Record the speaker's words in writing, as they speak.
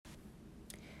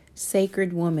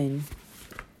Sacred Woman,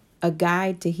 A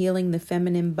Guide to Healing the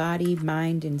Feminine Body,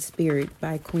 Mind, and Spirit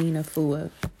by Queen Afua.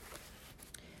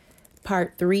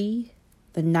 Part 3,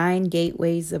 The 9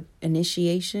 Gateways of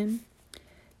Initiation.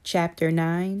 Chapter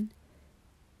 9,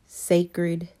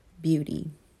 Sacred Beauty.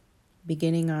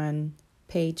 Beginning on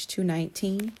page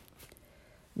 219.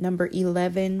 Number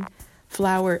 11,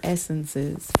 Flower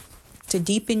Essences. To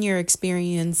deepen your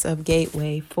experience of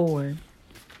Gateway 4,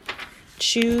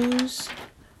 choose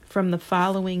from the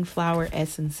following flower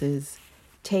essences.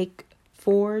 Take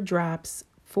 4 drops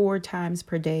 4 times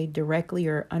per day directly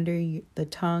or under the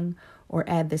tongue, or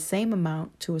add the same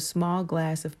amount to a small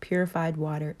glass of purified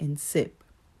water and sip.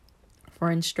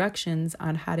 For instructions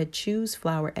on how to choose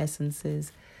flower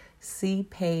essences, see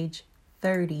page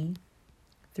 30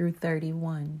 through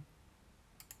 31.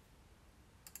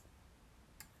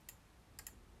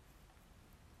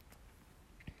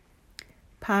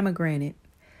 Pomegranate.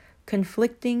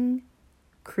 Conflicting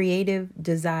creative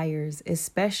desires,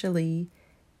 especially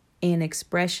an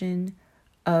expression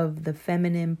of the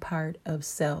feminine part of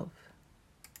self.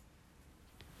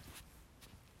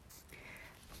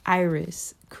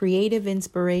 Iris. Creative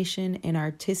inspiration and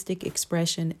artistic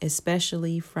expression,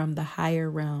 especially from the higher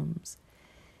realms.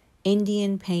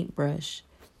 Indian paintbrush.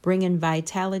 Bringing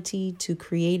vitality to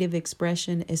creative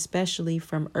expression, especially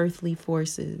from earthly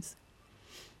forces.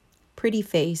 Pretty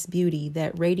face beauty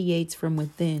that radiates from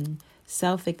within,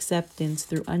 self-acceptance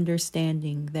through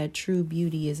understanding that true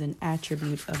beauty is an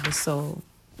attribute of the soul.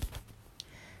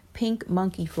 Pink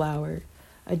monkey flower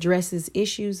addresses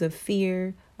issues of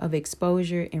fear, of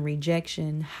exposure and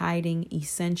rejection, hiding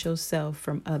essential self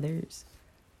from others.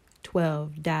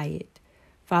 12. Diet.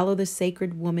 Follow the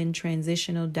Sacred Woman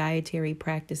transitional dietary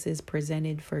practices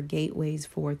presented for gateways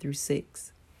 4 through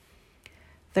 6.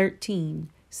 13.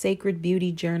 Sacred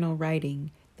Beauty Journal Writing.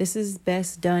 This is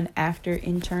best done after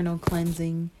internal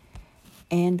cleansing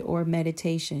and or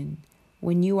meditation.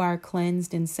 When you are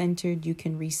cleansed and centered, you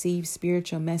can receive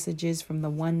spiritual messages from the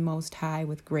One Most High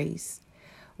with grace.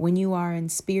 When you are in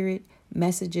spirit,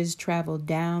 messages travel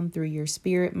down through your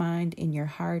spirit mind, in your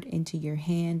heart, into your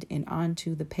hand, and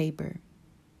onto the paper.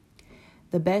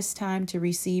 The best time to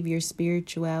receive your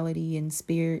spirituality and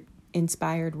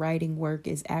spirit-inspired writing work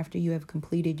is after you have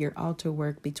completed your altar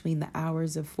work between the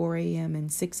hours of 4 a.m. and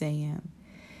 6 a.m.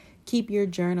 Keep your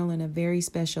journal in a very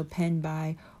special pen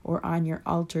by or on your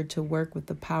altar to work with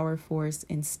the power force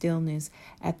and stillness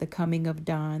at the coming of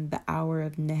dawn, the hour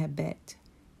of Nebet.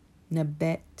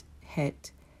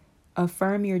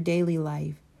 Affirm your daily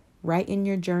life. Write in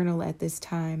your journal at this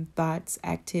time thoughts,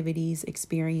 activities,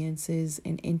 experiences,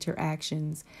 and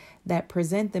interactions that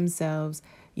present themselves.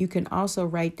 You can also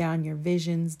write down your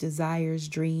visions, desires,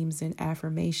 dreams, and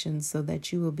affirmations so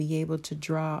that you will be able to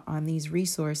draw on these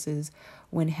resources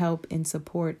when help and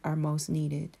support are most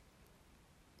needed.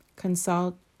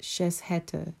 Consult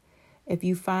Shesheta. If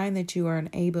you find that you are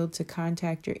unable to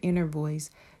contact your inner voice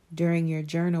during your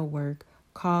journal work,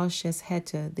 call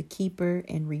Shesheta, the keeper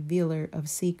and revealer of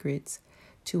secrets,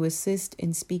 to assist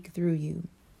and speak through you.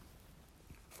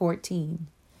 14.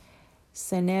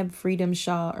 Seneb Freedom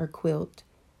Shawl or Quilt.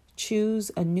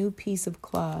 Choose a new piece of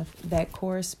cloth that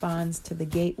corresponds to the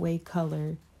gateway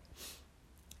color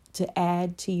to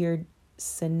add to your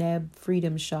Seneb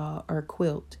Freedom Shawl or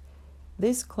quilt.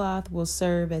 This cloth will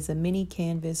serve as a mini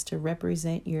canvas to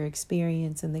represent your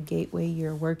experience in the gateway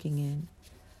you're working in.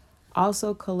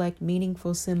 Also collect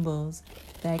meaningful symbols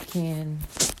that can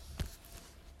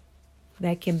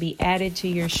be added to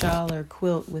your shawl or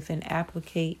quilt with an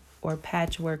applique or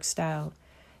patchwork style.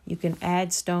 You can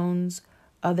add stones,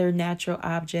 other natural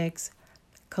objects,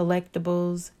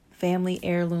 collectibles, family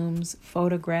heirlooms,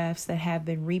 photographs that have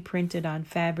been reprinted on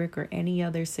fabric, or any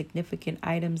other significant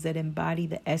items that embody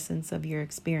the essence of your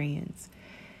experience.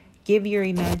 Give your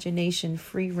imagination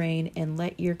free rein and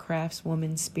let your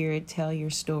craftswoman spirit tell your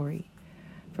story.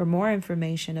 For more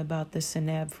information about the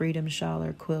Seneb Freedom Shawl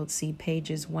or Quilt, see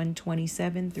pages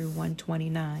 127 through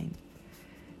 129.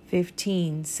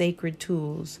 15. Sacred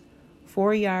Tools.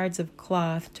 4 yards of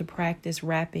cloth to practice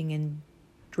wrapping and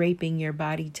draping your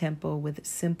body temple with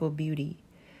simple beauty.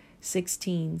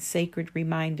 16. Sacred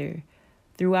Reminder.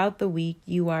 Throughout the week,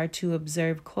 you are to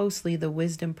observe closely the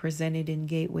wisdom presented in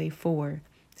Gateway 4,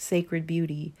 Sacred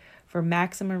Beauty. For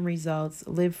maximum results,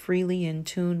 live freely in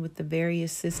tune with the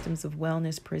various systems of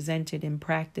wellness presented and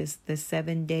practice the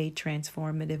 7-day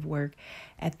transformative work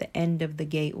at the end of the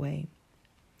Gateway.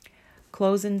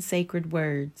 Closing sacred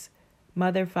words.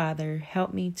 Mother, Father,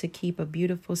 help me to keep a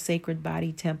beautiful sacred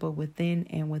body temple within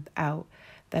and without,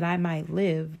 that I might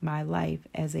live my life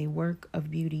as a work of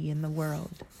beauty in the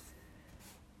world.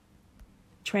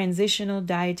 Transitional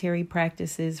dietary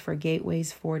practices for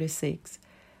gateways 4 to 6.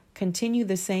 Continue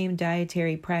the same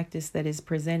dietary practice that is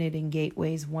presented in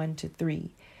gateways 1 to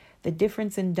 3. The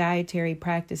difference in dietary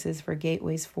practices for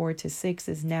gateways 4 to 6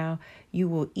 is now you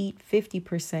will eat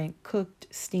 50% cooked,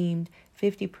 steamed,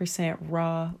 50%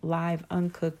 raw, live,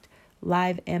 uncooked.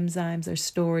 Live enzymes are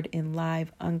stored in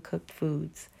live, uncooked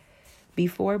foods.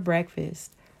 Before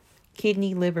breakfast,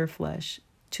 kidney liver flush,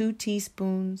 2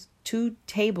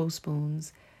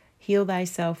 tablespoons, Heal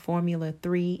Thyself Formula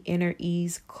 3 Inner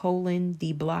Ease colon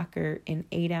deblocker in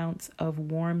 8 ounces of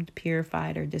warmed,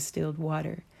 purified, or distilled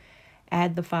water.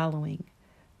 Add the following: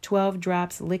 12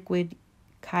 drops liquid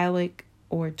kylic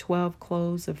or 12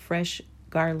 cloves of fresh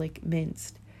garlic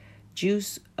minced,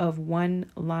 juice of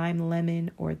 1 lime lemon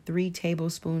or 3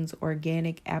 tablespoons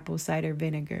organic apple cider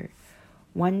vinegar,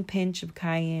 1 pinch of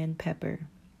cayenne pepper.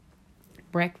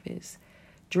 Breakfast.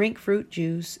 Drink fruit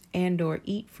juice and or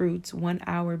eat fruits 1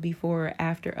 hour before or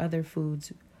after other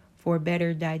foods for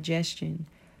better digestion.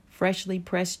 Freshly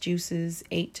pressed juices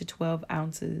 8 to 12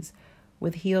 ounces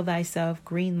with Heal Thyself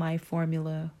Green Life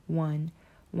Formula 1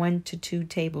 to 2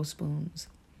 tablespoons.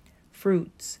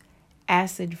 Fruits.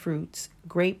 Acid fruits,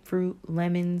 grapefruit,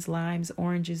 lemons, limes,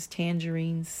 oranges,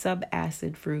 tangerines.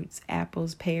 Subacid fruits,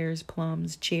 apples, pears,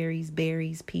 plums, cherries,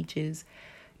 berries, peaches.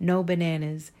 No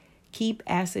bananas. Keep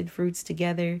acid fruits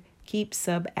together. Keep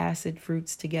subacid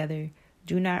fruits together.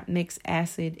 Do not mix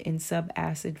acid and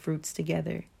subacid fruits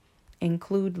together.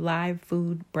 Include live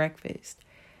food breakfast.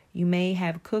 You may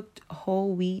have cooked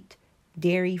whole wheat,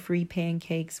 dairy-free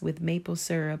pancakes with maple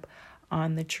syrup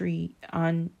on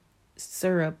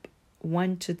syrup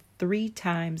 1 to 3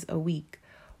 times a week,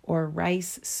 or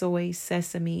rice, soy,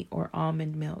 sesame, or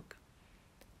almond milk.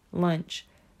 Lunch.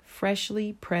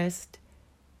 Freshly pressed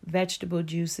vegetable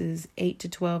juices 8 to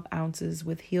 12 ounces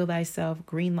with Heal Thyself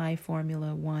Green Life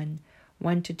Formula 1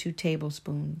 to 2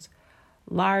 tablespoons.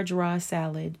 Large raw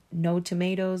salad, no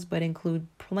tomatoes, but include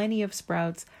plenty of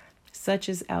sprouts such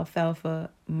as alfalfa,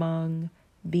 mung,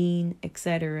 bean,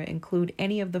 etc. Include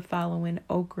any of the following: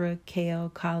 okra,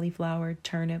 kale, cauliflower,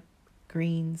 turnip,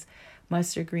 greens,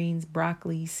 mustard greens,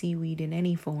 broccoli, seaweed in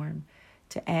any form,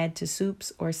 to add to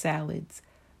soups or salads.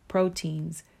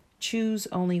 Proteins. Choose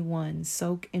only one.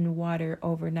 Soak in water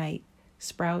overnight.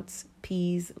 Sprouts,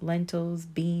 peas, lentils,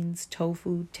 beans,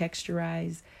 tofu,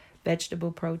 texturized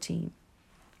vegetable protein.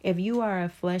 If you are a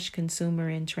flesh consumer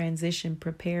in transition,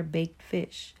 prepare baked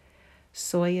fish,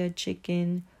 soya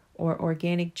chicken, or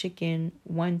organic chicken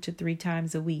 1 to 3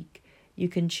 times a week. You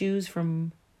can choose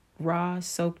from raw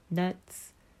soaked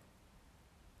nuts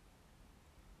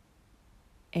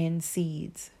and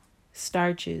seeds.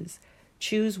 Starches.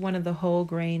 Choose one of the whole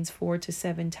grains 4 to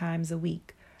 7 times a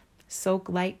week. Soak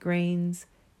light grains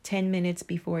 10 minutes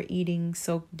before eating.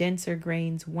 Soak denser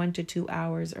grains 1 to 2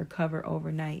 hours or cover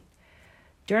overnight.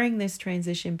 During this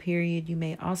transition period, you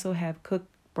may also have cooked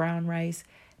brown rice,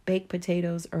 baked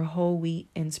potatoes, or whole wheat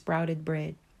and sprouted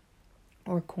bread,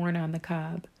 or corn on the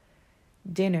cob.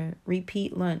 Dinner.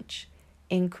 Repeat lunch.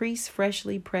 Increase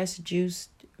freshly pressed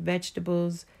juiced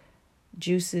vegetables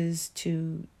juices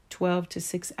to 12 to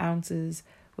 6 ounces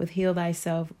with Heal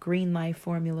Thyself Green Life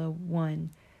Formula 1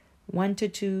 to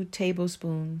 2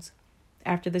 tablespoons.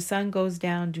 After the sun goes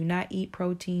down, do not eat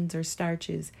proteins or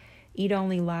starches. Eat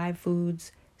only live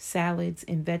foods, salads,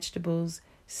 and vegetables,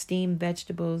 steamed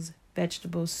vegetables,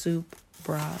 vegetable soup,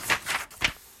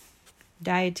 broth.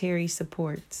 Dietary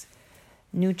supports.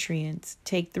 Nutrients.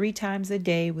 Take 3 times a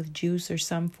day with juice or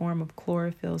some form of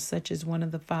chlorophyll, such as one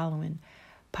of the following: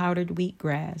 powdered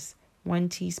wheatgrass, 1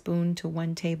 teaspoon to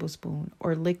 1 tablespoon,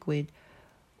 or liquid,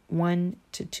 1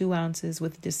 to 2 ounces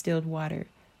with distilled water.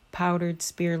 Powdered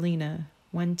spirulina,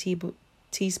 1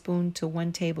 teaspoon to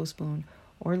 1 tablespoon,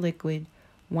 or liquid,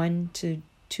 1 to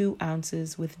 2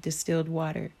 ounces with distilled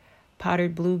water.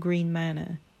 Powdered blue-green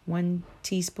manna, 1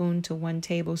 teaspoon to 1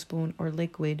 tablespoon, or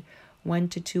liquid, 1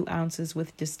 to 2 ounces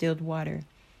with distilled water.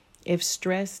 If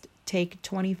stressed, take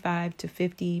 25 to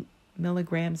 50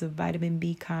 milligrams of vitamin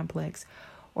B complex,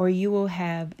 or you will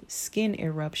have skin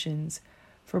eruptions.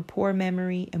 For poor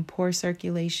memory and poor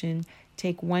circulation,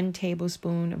 take 1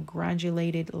 tablespoon of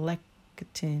granulated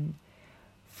lecithin.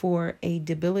 For a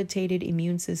debilitated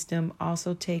immune system,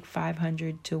 also take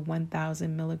 500 to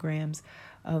 1,000 milligrams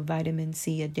of vitamin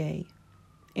C a day.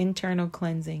 Internal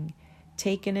cleansing.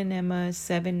 Take an enema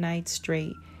 7 nights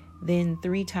straight, then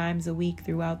 3 times a week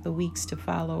throughout the weeks to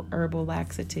follow herbal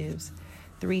laxatives.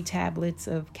 3 tablets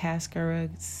of Cascara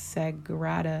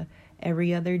Sagrada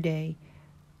every other day.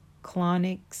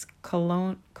 Colonics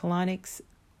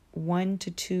 1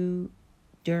 to 2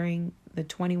 during the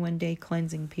 21-day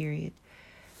cleansing period.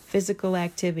 Physical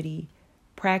activity.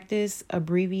 Practice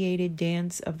abbreviated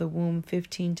dance of the womb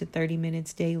 15 to 30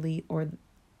 minutes daily, or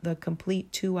the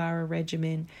complete 2-hour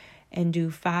regimen, and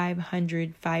do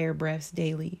 500 fire breaths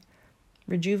daily.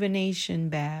 Rejuvenation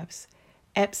baths.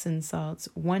 Epsom salts,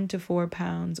 1 to 4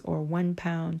 pounds or 1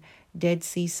 pound Dead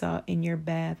Sea salt in your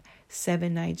bath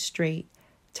 7 nights straight.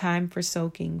 Time for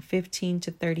soaking 15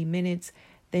 to 30 minutes,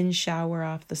 then shower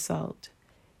off the salt.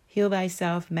 Heal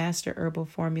Thyself Master Herbal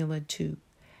Formula 2.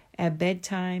 At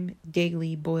bedtime,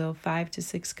 daily boil 5 to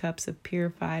 6 cups of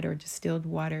purified or distilled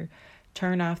water.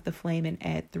 Turn off the flame and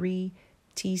add 3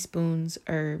 teaspoons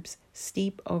herbs.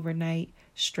 Steep overnight,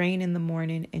 strain in the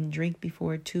morning, and drink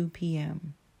before 2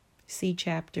 p.m. See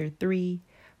Chapter 3,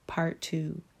 Part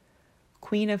 2.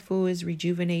 Queen Afua's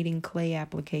Rejuvenating Clay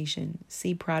Application.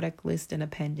 See product list and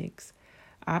appendix.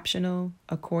 Optional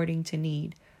according to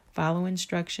need. Follow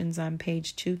instructions on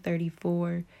page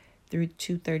 234 through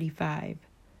 235.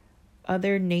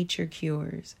 Other nature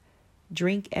cures.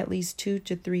 Drink at least 2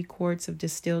 to 3 quarts of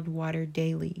distilled water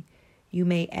daily. You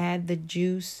may add the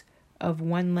juice of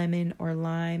 1 lemon or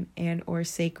lime and or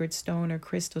sacred stone or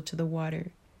crystal to the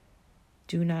water.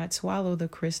 Do not swallow the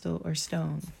crystal or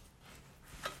stone.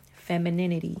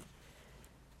 Femininity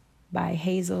by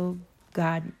Hazel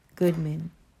Goodman.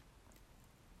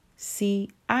 See,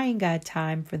 I ain't got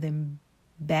time for them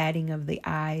batting of the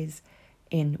eyes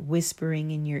and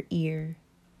whispering in your ear.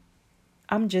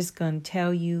 I'm just gonna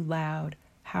tell you loud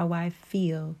how I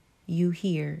feel you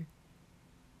hear.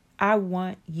 I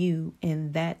want you,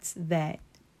 and that's that.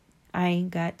 I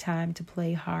ain't got time to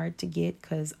play hard to get,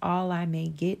 'cause all I may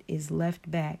get is left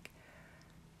back.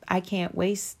 I can't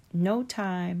waste no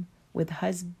time with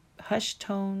hushed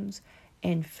tones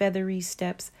and feathery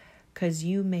steps, 'cause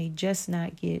you may just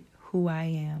not get who I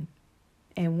am.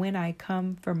 And when I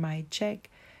come for my check,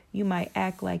 you might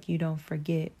act like you don't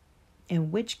forget,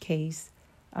 in which case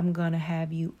I'm gonna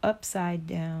have you upside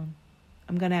down.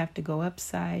 I'm gonna have to go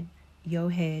upside your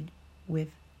head with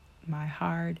my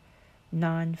hard,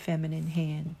 non-feminine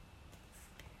hand.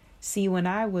 See, when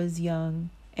I was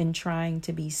young and trying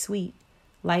to be sweet,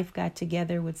 life got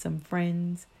together with some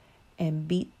friends and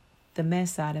beat the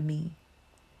mess out of me.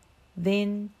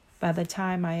 Then, by the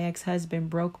time my ex-husband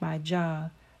broke my jaw,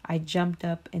 I jumped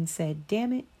up and said,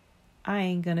 damn it, I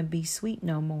ain't gonna be sweet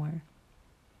no more.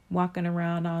 Walking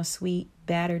around all sweet,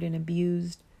 battered and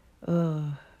abused,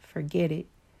 forget it.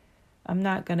 I'm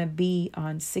not gonna be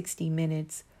on 60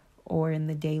 Minutes or in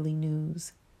the daily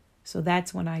news. So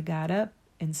that's when I got up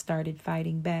and started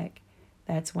fighting back.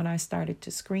 That's when I started to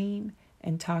scream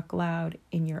and talk loud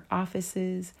in your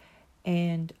offices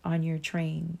and on your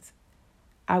trains.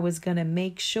 I was going to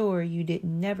make sure you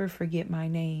didn't never forget my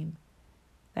name.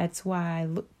 That's why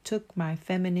I took my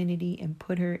femininity and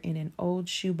put her in an old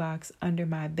shoebox under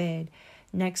my bed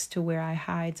next to where I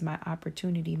hides my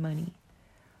opportunity money.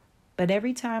 But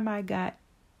every time I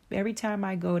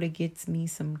go to get me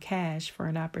some cash for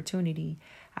an opportunity,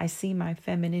 I see my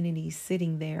femininity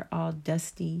sitting there all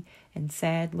dusty and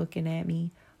sad looking at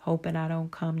me, hoping I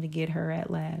don't come to get her at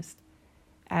last,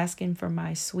 asking for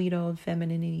my sweet old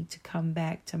femininity to come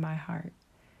back to my heart.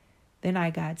 Then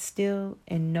I got still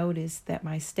and noticed that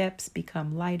my steps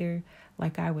become lighter,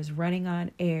 like I was running on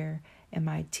air, and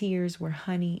my tears were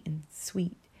honey and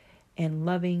sweet, and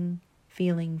loving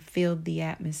feeling filled the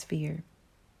atmosphere.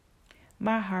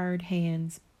 My hard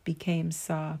hands became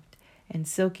soft and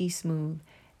silky smooth,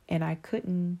 and I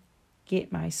couldn't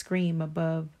get my scream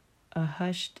above a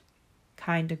hushed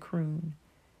kind of croon.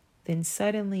 Then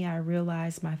suddenly I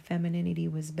realized my femininity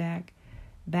was back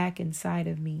inside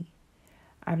of me.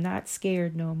 I'm not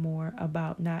scared no more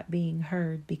about not being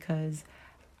heard, because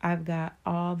I've got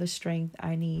all the strength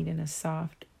I need in a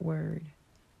soft word.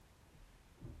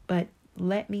 But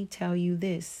let me tell you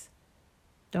this.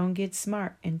 Don't get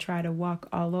smart and try to walk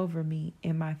all over me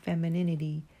in my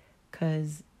femininity,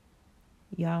 'cause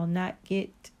y'all not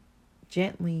get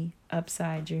gently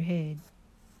upside your head.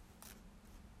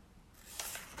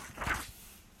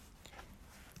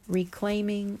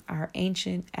 Reclaiming our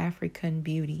ancient African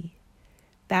beauty.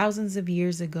 Thousands of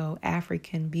years ago,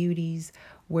 African beauties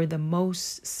were the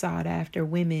most sought after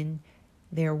women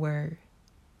there were.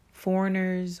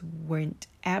 Foreigners went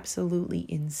absolutely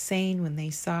insane when they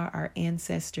saw our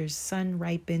ancestors'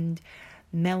 sun-ripened,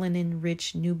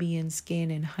 melanin-rich Nubian skin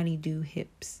and honeydew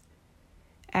hips.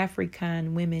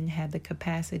 African women had the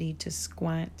capacity to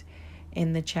squat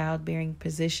in the childbearing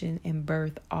position and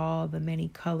birth all the many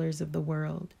colors of the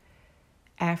world.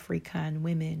 African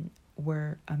women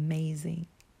were amazing.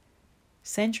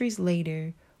 Centuries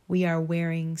later, we are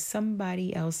wearing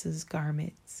somebody else's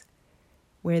garments.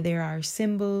 where there are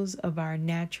symbols of our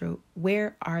natural,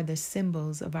 where are the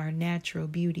symbols of our natural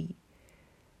beauty?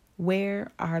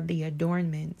 Where are the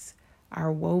adornments,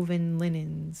 our woven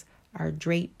linens, our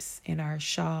drapes and our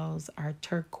shawls, our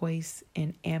turquoise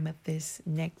and amethyst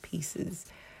neck pieces,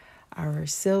 our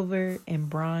silver and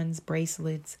bronze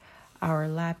bracelets, our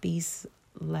lapis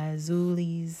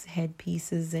lazulis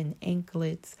headpieces and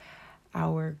anklets,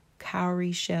 our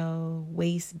cowrie shell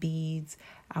waist beads,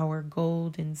 our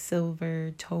gold and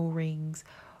silver toe rings,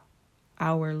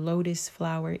 our lotus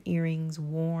flower earrings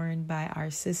worn by our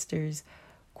sisters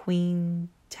Queen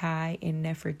Tai and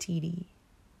Nefertiti.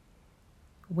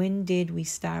 When did we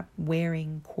stop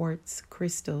wearing quartz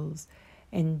crystals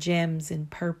and gems in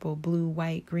purple, blue,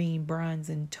 white, green, bronze,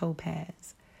 and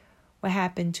topaz? What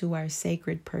happened to our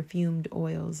sacred perfumed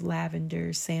oils,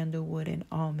 lavender, sandalwood, and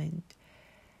almond?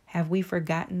 Have we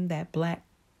forgotten that black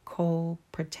coal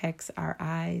protects our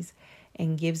eyes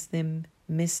and gives them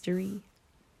mystery?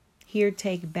 Here,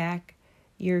 take back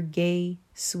your gay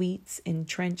sweets and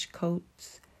trench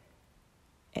coats,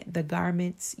 the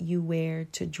garments you wear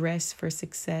to dress for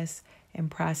success and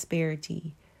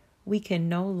prosperity. We can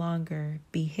no longer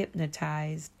be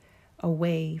hypnotized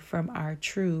away from our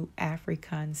true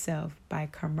African self by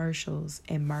commercials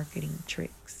and marketing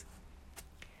tricks.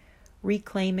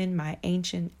 Reclaiming my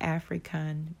ancient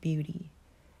African beauty.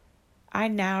 I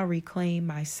now reclaim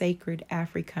my sacred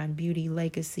African beauty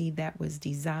legacy that was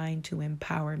designed to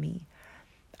empower me.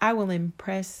 I will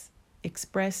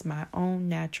express my own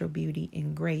natural beauty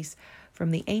and grace from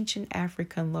the ancient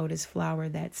African lotus flower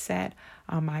that sat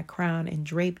on my crown and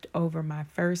draped over my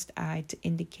first eye to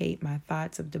indicate my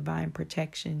thoughts of divine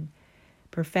protection,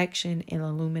 perfection, and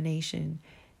illumination,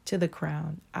 to the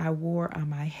crown I wore on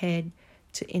my head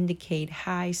to indicate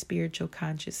high spiritual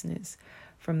consciousness,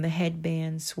 from the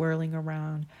headband swirling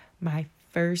around my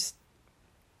first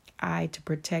eye to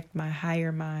protect my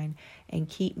higher mind and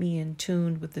keep me in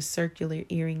tune with the circular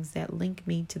earrings that link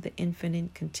me to the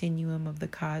infinite continuum of the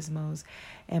cosmos,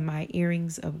 and my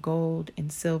earrings of gold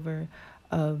and silver,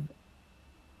 of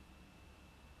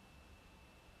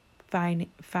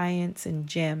faience and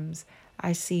gems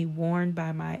I see worn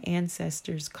by my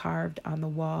ancestors carved on the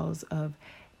walls of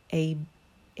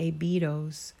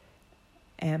Abydos,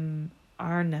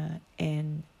 Arna,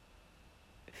 and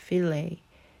Philae,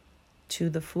 to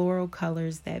the floral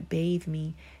colors that bathe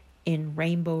me in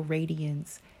rainbow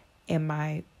radiance, and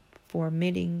my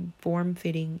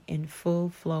form-fitting and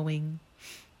full-flowing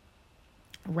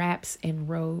wraps and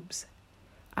robes.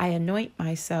 I anoint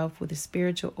myself with the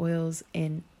spiritual oils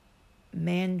and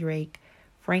mandrake,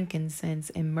 frankincense,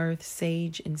 and myrrh,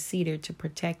 sage, and cedar to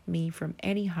protect me from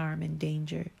any harm and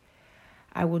danger.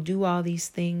 I will do all these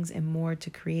things and more to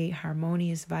create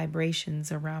harmonious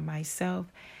vibrations around myself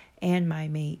and my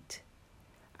mate.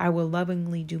 I will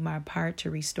lovingly do my part to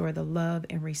restore the love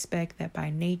and respect that by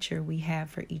nature we have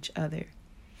for each other.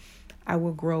 I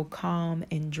will grow calm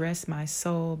and dress my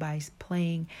soul by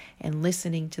playing and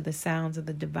listening to the sounds of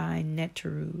the divine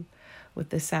Neteru, with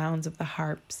the sounds of the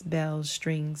harps, bells,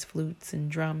 strings, flutes,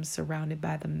 and drums, surrounded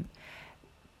by the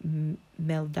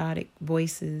melodic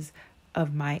voices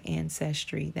of my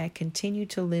ancestry that continue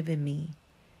to live in me.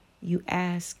 You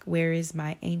ask, where is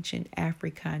my ancient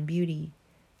African beauty?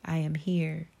 I am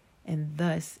here, and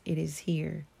thus it is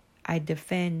here. I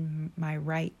defend my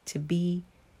right to be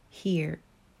here.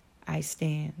 I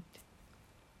stand.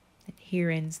 And here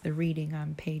ends the reading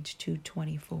on page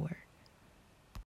 224.